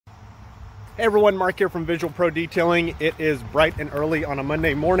Hey everyone, Mark here from Visual Pro Detailing. It is bright and early on a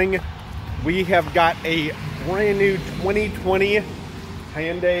Monday morning. We have got a brand new 2020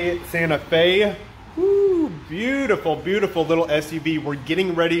 Hyundai Santa Fe. Woo, beautiful, beautiful little SUV. We're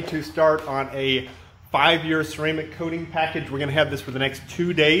getting ready to start on a 5-year ceramic coating package. We're gonna have this for the next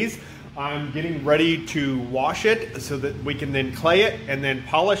 2 days. I'm getting ready to wash it so that we can then clay it and then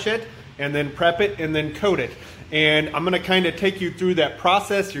polish it and then prep it and then coat it. And I'm gonna kind of take you through that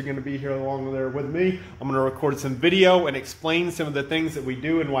process. You're gonna be here along there with me. I'm gonna record some video and explain some of the things that we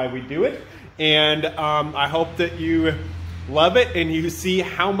do and why we do it. And I hope that you love it and you see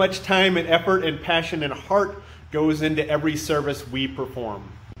how much time and effort and passion and heart goes into every service we perform.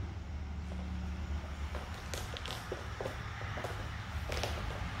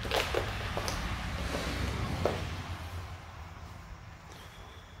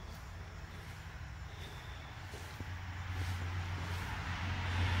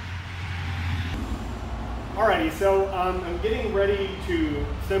 Alrighty, so I'm getting ready to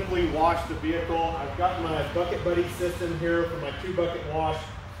simply wash the vehicle. I've got my Bucket Buddy system here for my 2-bucket wash.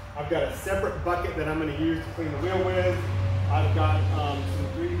 I've got a separate bucket that I'm going to use to clean the wheel with. I've got some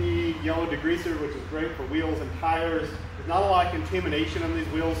 3D yellow degreaser, which is great for wheels and tires. There's not a lot of contamination on these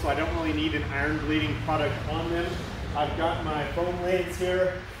wheels, so I don't really need an iron bleeding product on them. I've got my foam lids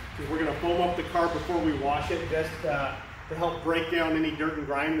here, because we're going to foam up the car before we wash it, just to help break down any dirt and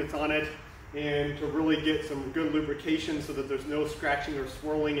grime that's on it, and to really get some good lubrication so that there's no scratching or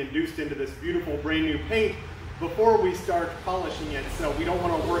swirling induced into this beautiful brand new paint before we start polishing it. So we don't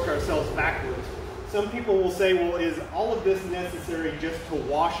want to work ourselves backwards. Some people will say, well, is all of this necessary just to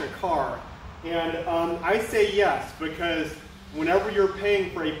wash a car? And I say yes, because whenever you're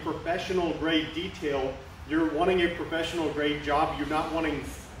paying for a professional grade detail, you're wanting a professional grade job. You're not wanting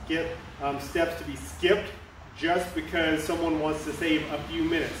steps to be skipped just because someone wants to save a few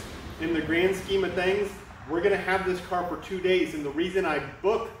minutes. In the grand scheme of things, we're gonna have this car for 2 days, and the reason I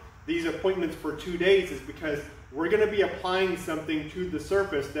book these appointments for 2 days is because we're gonna be applying something to the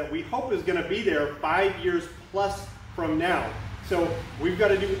surface that we hope is gonna be there 5 years plus from now. So we've got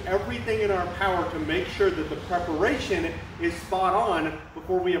to do everything in our power to make sure that the preparation is spot on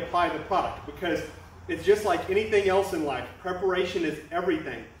before we apply the product, because it's just like anything else in life. Preparation is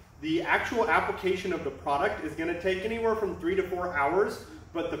everything. The actual application of the product is gonna take anywhere from 3 to 4 hours,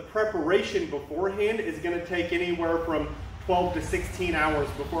 but the preparation beforehand is going to take anywhere from 12 to 16 hours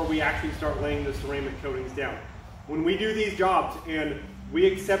before we actually start laying the ceramic coatings down. When we do these jobs and we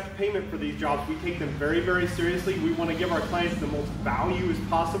accept payment for these jobs, we take them very, very seriously. We want to give our clients the most value as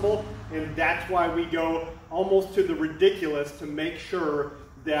possible, and that's why we go almost to the ridiculous to make sure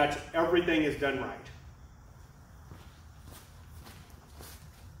that everything is done right.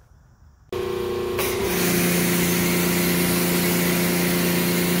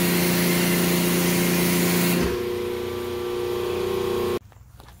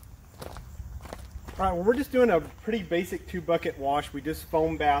 All right, well, we're just doing a pretty basic 2-bucket wash. We just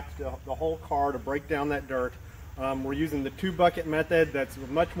foam bathed the whole car to break down that dirt. We're using the 2-bucket method. That's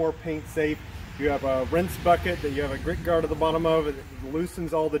much more paint safe. You have a rinse bucket that you have a grit guard at the bottom of. It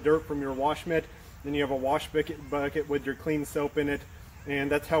loosens all the dirt from your wash mitt. Then you have a wash bucket with your clean soap in it. And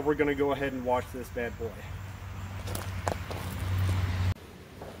that's how we're gonna go ahead and wash this bad boy.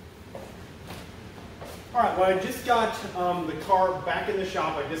 All right, well, I just got the car back in the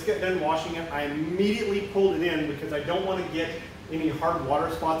shop. I just got done washing it. I immediately pulled it in because I don't want to get any hard water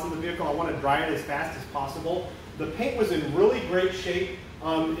spots in the vehicle. I want to dry it as fast as possible. The paint was in really great shape.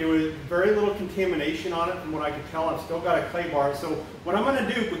 It was very little contamination on it from what I could tell. I've still got a clay bar. So what I'm going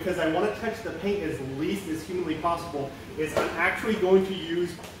to do, because I want to touch the paint as least as humanly possible, is I'm actually going to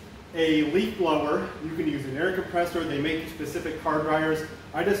use a leaf blower. You can use an air compressor. They make specific car dryers.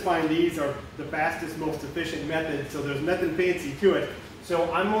 I just find these are the fastest, most efficient method, so there's nothing fancy to it. So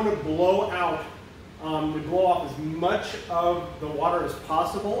I'm going to blow off as much of the water as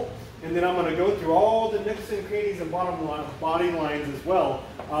possible, and then I'm going to go through all the nooks and crannies and body lines as well,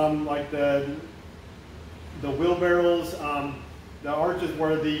 like the wheel barrels, the arches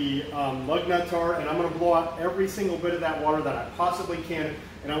where the lug nuts are, and I'm going to blow out every single bit of that water that I possibly can.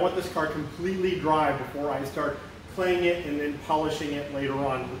 And I want this car completely dry before I start claying it and then polishing it later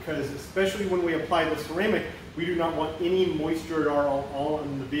on, because especially when we apply the ceramic, we do not want any moisture at all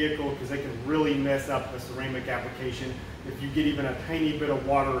in the vehicle, because they can really mess up the ceramic application if you get even a tiny bit of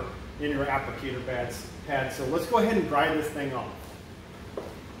water in your applicator pad. So let's go ahead and dry this thing off.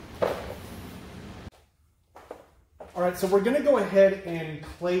 All right, so we're going to go ahead and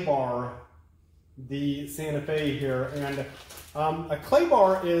clay bar the Santa Fe here, and a clay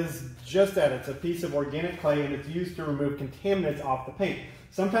bar is just that. It's a piece of organic clay, and it's used to remove contaminants off the paint.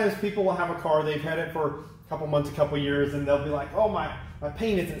 Sometimes people will have a car, they've had it for a couple months, a couple years, and they'll be like, oh, my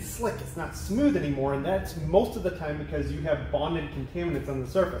paint isn't slick, it's not smooth anymore, and that's most of the time because you have bonded contaminants on the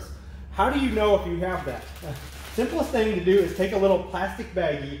surface. How do you know if you have that? Simplest thing to do is take a little plastic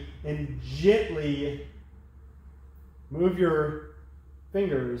baggie and gently move your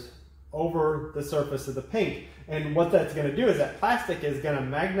fingers over the surface of the paint. And what that's going to do is that plastic is going to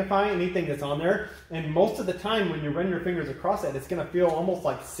magnify anything that's on there. And most of the time when you run your fingers across it, it's going to feel almost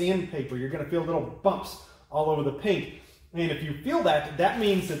like sandpaper. You're going to feel little bumps all over the paint. And if you feel that, that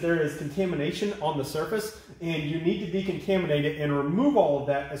means that there is contamination on the surface, and you need to decontaminate it and remove all of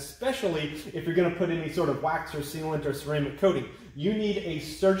that, especially if you're going to put any sort of wax or sealant or ceramic coating. You need a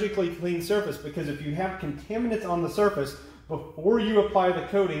surgically clean surface, because if you have contaminants on the surface before you apply the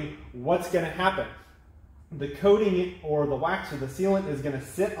coating, what's going to happen? The coating or the wax or the sealant is going to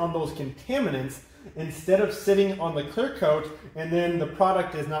sit on those contaminants instead of sitting on the clear coat, and then the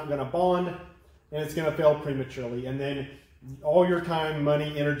product is not going to bond and it's going to fail prematurely. And then all your time,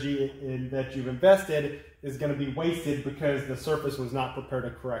 money, energy that you've invested is going to be wasted because the surface was not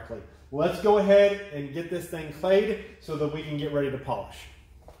prepared correctly. Let's go ahead and get this thing clayed so that we can get ready to polish.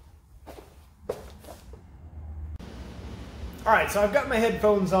 All right, so I've got my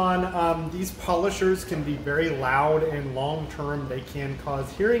headphones on. These polishers can be very loud, and long-term they can cause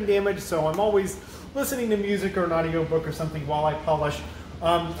hearing damage, so I'm always listening to music or an audiobook or something while I polish.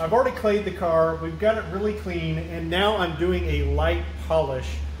 I've already clayed the car, we've got it really clean, and now I'm doing a light polish.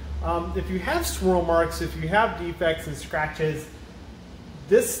 If you have swirl marks, if you have defects and scratches,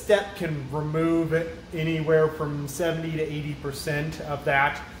 this step can remove anywhere from 70 to 80% of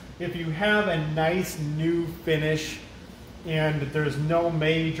that. If you have a nice new finish and there's no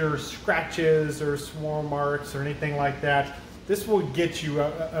major scratches or swirl marks or anything like that, this will get you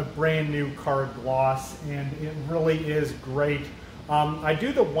a brand new car gloss, and it really is great. I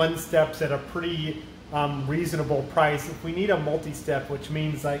do the one steps at a pretty reasonable price. If we need a multi-step, which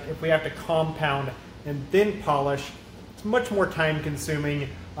means like if we have to compound and then polish, it's much more time consuming.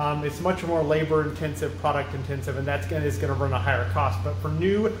 It's much more labor intensive, product intensive, and that's is going to run a higher cost. But for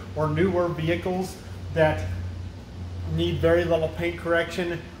new or newer vehicles that need very little paint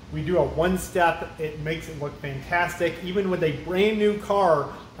correction, we do a one step. It makes it look fantastic. Even with a brand new car,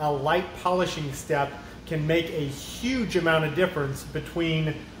 a light polishing step can make a huge amount of difference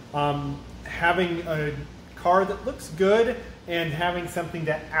between having a car that looks good and having something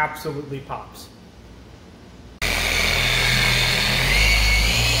that absolutely pops.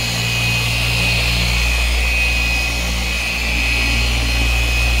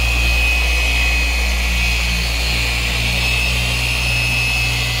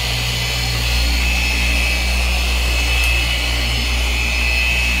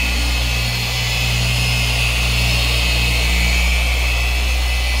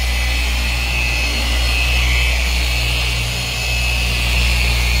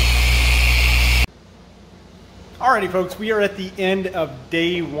 Alrighty folks, we are at the end of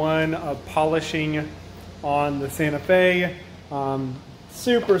day one of polishing on the Santa Fe.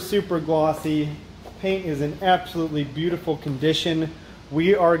 Super glossy. Paint is in absolutely beautiful condition.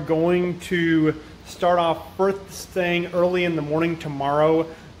 We are going to start off first thing early in the morning tomorrow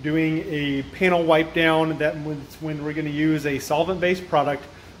doing a panel wipe down. That's when we're going to use a solvent-based product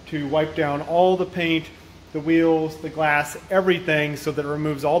to wipe down all the paint, the wheels, the glass, everything, so that it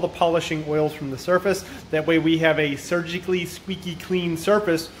removes all the polishing oils from the surface. That way we have a surgically squeaky clean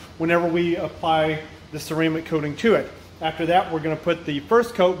surface whenever we apply the ceramic coating to it. After that, we're going to put the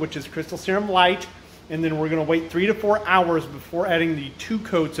first coat, which is Crystal Serum Light, and then we're going to wait 3 to 4 hours before adding the 2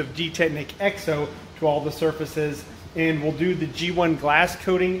 coats of G-Technic EXO to all the surfaces. And we'll do the G1 glass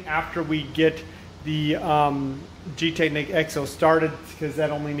coating after we get the G-Technic EXO started, because that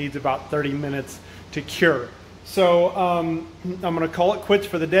only needs about 30 minutes to cure. So I'm going to call it quits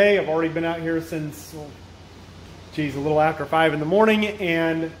for the day. I've already been out here since, a little after 5 in the morning,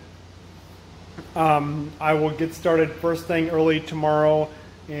 and I will get started first thing early tomorrow,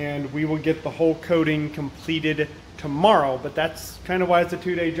 and we will get the whole coating completed tomorrow. But that's kind of why it's a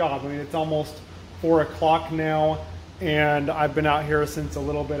 2-day job. I mean, it's almost 4 o'clock now, and I've been out here since a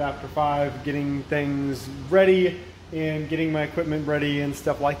little bit after 5 getting things ready and getting my equipment ready and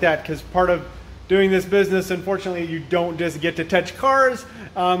stuff like that, because part of doing this business, unfortunately, you don't just get to touch cars.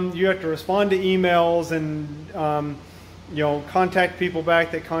 You have to respond to emails and contact people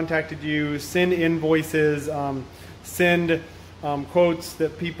back that contacted you, send invoices, send quotes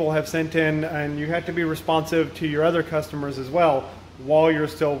that people have sent in, and you have to be responsive to your other customers as well while you're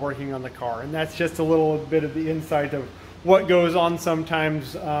still working on the car. And that's just a little bit of the insight of what goes on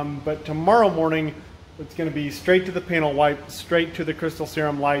sometimes. But tomorrow morning, It's going to be straight to the panel wipe, straight to the Crystal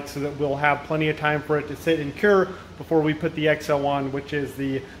Serum Light, so that we'll have plenty of time for it to sit and cure before we put the XO on, which is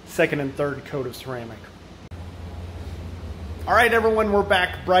the second and third coat of ceramic. All right, everyone, we're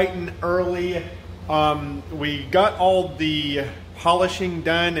back bright and early. We got all the polishing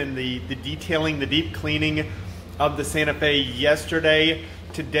done and the detailing, the deep cleaning of the Santa Fe yesterday.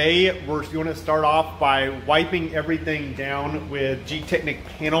 Today, we're going to start off by wiping everything down with Gtechniq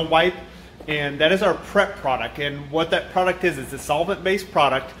Panel Wipe. And that is our prep product. And what that product is a solvent-based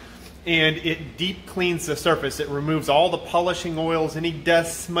product, and it deep cleans the surface. It removes all the polishing oils, any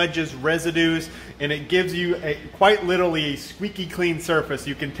dust, smudges, residues, and it gives you quite literally a squeaky clean surface.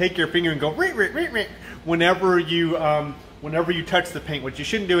 You can take your finger and go "Rit, rit, rit, rit," whenever you touch the paint, which you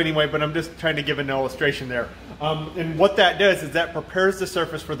shouldn't do anyway, but I'm just trying to give an illustration there. And what that does is that prepares the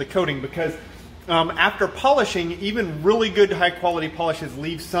surface for the coating, because after polishing, even really good high quality polishes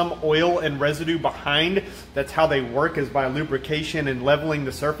leave some oil and residue behind. That's how they work, is by lubrication and leveling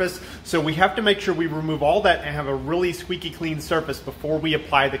the surface. So we have to make sure we remove all that and have a really squeaky clean surface before we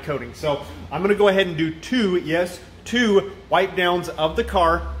apply the coating. So I'm going to go ahead and do two wipe downs of the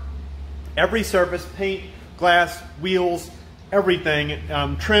car. Every surface, paint, glass, wheels, everything,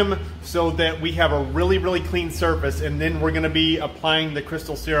 trim, so that we have a really clean surface, and then we're going to be applying the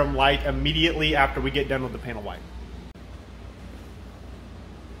Crystal Serum Light immediately after we get done with the panel wipe.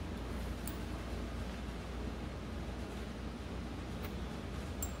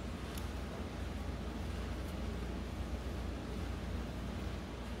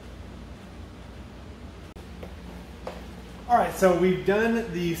 All right, so we've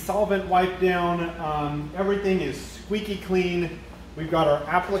done the solvent wipe down. Everything is squeaky clean. We've got our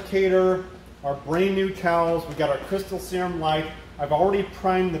applicator, our brand new towels. We've got our Crystal Serum Light. I've already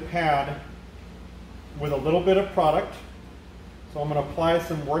primed the pad with a little bit of product. So I'm going to apply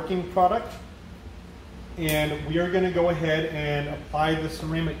some working product. And we are going to go ahead and apply the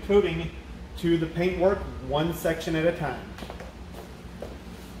ceramic coating to the paintwork one section at a time.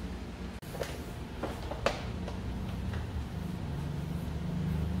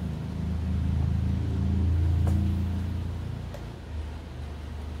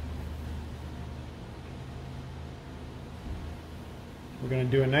 We're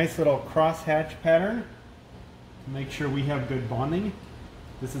going to do a nice little crosshatch pattern to make sure we have good bonding.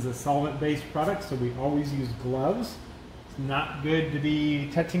 This is a solvent-based product, so we always use gloves. It's not good to be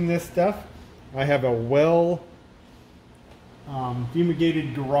touching this stuff. I have a well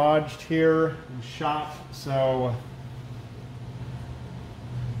fumigated garage here and shop, so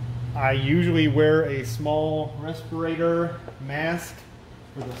I usually wear a small respirator mask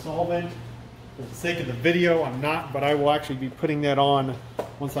for the solvent. For the sake of the video, I'm not, but I will actually be putting that on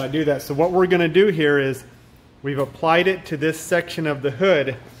once I do that. So what we're going to do here is we've applied it to this section of the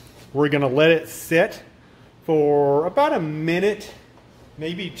hood. We're going to let it sit for about a minute,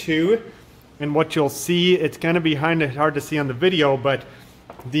 maybe two. And what you'll see, it's going to be kind of hard to see on the video, but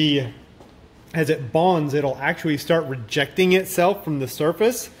as it bonds, it'll actually start rejecting itself from the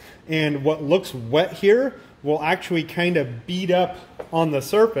surface. And what looks wet here will actually kind of bead up on the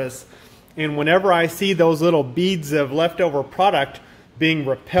surface. And whenever I see those little beads of leftover product being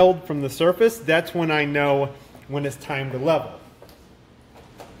repelled from the surface, that's when I know when it's time to level.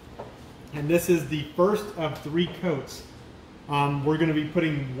 And this is the first of 3 coats. We're going to be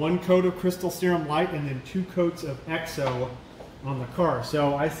putting 1 coat of Crystal Serum Light and then 2 coats of XO on the car.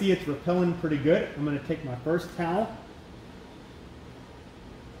 So I see it's repelling pretty good. I'm going to take my first towel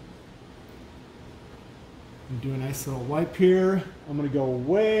and do a nice little wipe here. I'm going to go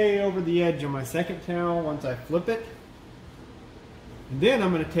way over the edge on my second towel once I flip it. And then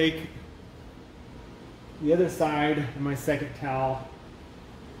I'm going to take the other side of my second towel.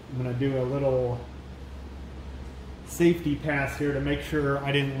 I'm going to do a little safety pass here to make sure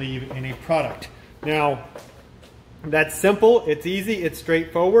I didn't leave any product. Now, that's simple, it's easy, it's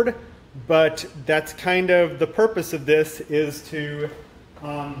straightforward, but that's kind of the purpose of this, is to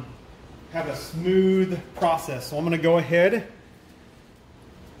have a smooth process. So I'm going to go ahead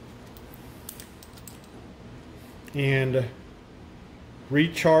and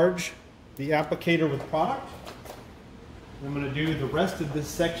recharge the applicator with product. I'm going to do the rest of this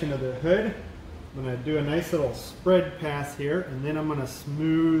section of the hood. I'm going to do a nice little spread pass here, and then I'm going to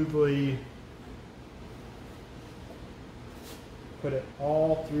smoothly put it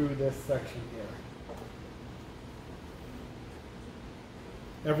all through this section here.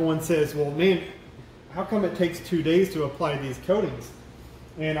 Everyone says, well, man, how come it takes 2 days to apply these coatings?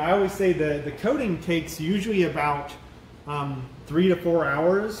 And I always say the coating takes usually about 3 to 4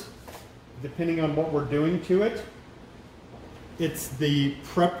 hours, depending on what we're doing to it. It's the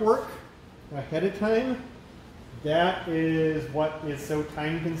prep work ahead of time, that is what is so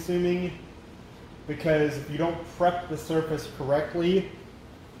time consuming, because if you don't prep the surface correctly,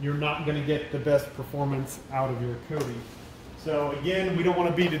 you're not going to get the best performance out of your coating. So again, we don't want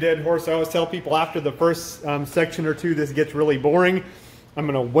to beat a dead horse. I always tell people after the first section or two, this gets really boring. I'm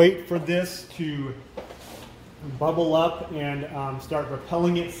going to wait for this to bubble up and start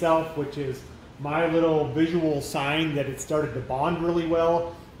repelling itself, which is my little visual sign that it started to bond really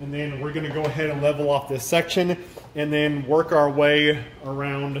well. And then we're going to go ahead and level off this section and then work our way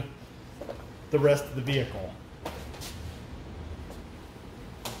around the rest of the vehicle.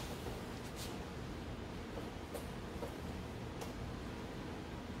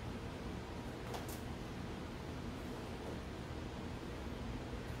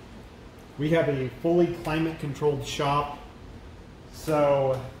 We have a fully climate controlled shop,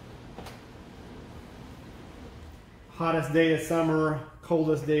 so hottest day of summer,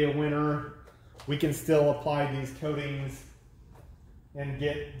 coldest day of winter, we can still apply these coatings and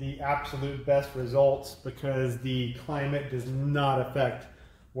get the absolute best results because the climate does not affect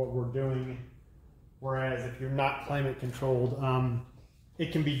what we're doing. Whereas if you're not climate controlled,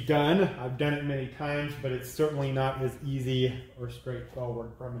 it can be done. I've done it many times, but it's certainly not as easy or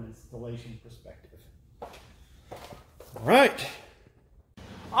straightforward from an installation perspective.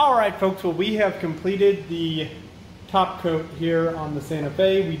 All right, folks, well, we have completed the top coat here on the Santa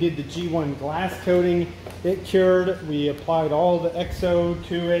Fe. We did the G1 glass coating. It cured. We applied all the EXO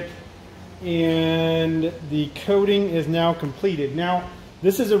to it, and the coating is now completed. Now,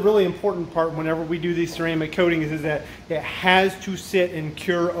 this is a really important part whenever we do these ceramic coatings, is that it has to sit and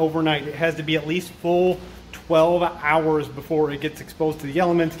cure overnight. It has to be at least full 12 hours before it gets exposed to the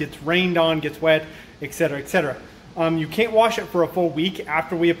elements, gets rained on, gets wet, etc., etc. You can't wash it for a full week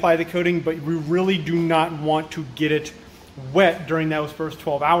after we apply the coating, but we really do not want to get it wet during those first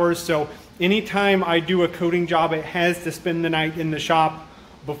 12 hours. So anytime I do a coating job, it has to spend the night in the shop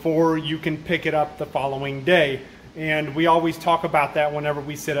before you can pick it up the following day. And we always talk about that whenever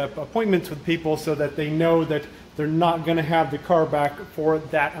we set up appointments with people so that they know that they're not going to have the car back for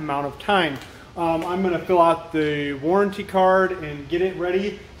that amount of time. I'm going to fill out the warranty card and get it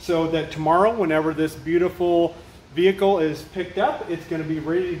ready so that tomorrow, whenever this beautiful vehicle is picked up, it's going to be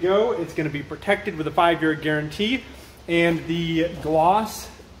ready to go. It's going to be protected with a 5-year guarantee, and the gloss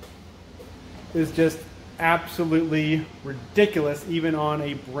is just absolutely ridiculous even on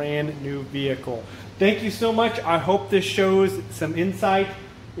a brand new vehicle. Thank you so much. I hope this shows some insight.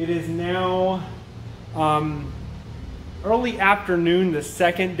 It is now early afternoon, the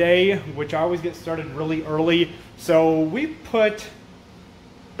second day, which I always get started really early. So we put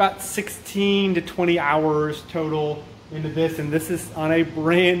about 16 to 20 hours total into this, and this is on a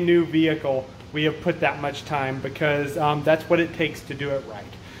brand new vehicle. We have put that much time because that's what it takes to do it right.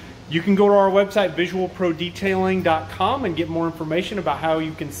 You can go to our website, visualprodetailing.com, and get more information about how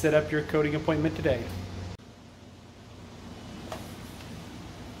you can set up your coating appointment today.